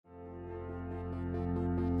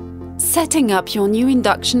Setting up your new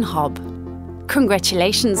induction hob.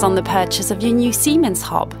 Congratulations on the purchase of your new Siemens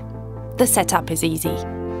hob. The setup is easy.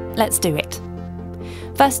 Let's do it.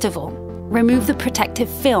 First of all, remove the protective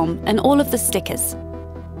film and all of the stickers.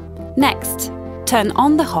 Next, turn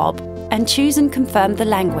on the hob and choose and confirm the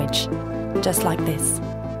language, just like this.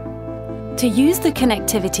 To use the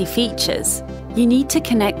connectivity features, you need to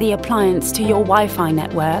connect the appliance to your Wi-Fi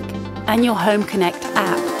network and your Home Connect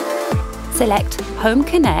app. Select Home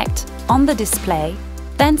Connect on the display,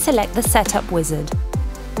 then select the Setup wizard.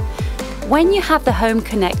 When you have the Home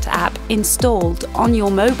Connect app installed on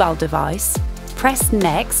your mobile device, press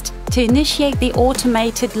Next to initiate the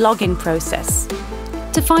automated login process.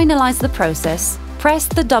 To finalize the process, press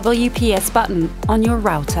the WPS button on your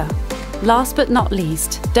router. Last but not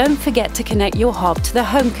least, don't forget to connect your hob to the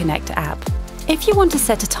Home Connect app. If you want to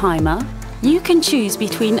set a timer, you can choose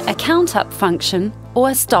between a count up function or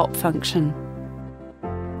a stop function.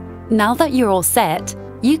 Now that you're all set,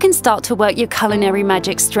 you can start to work your culinary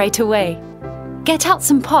magic straight away. Get out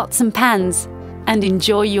some pots and pans and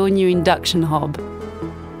enjoy your new induction hob.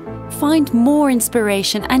 Find more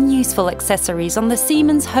inspiration and useful accessories on the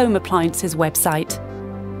Siemens Home Appliances website.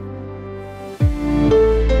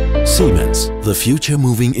 Siemens, the future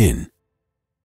moving in.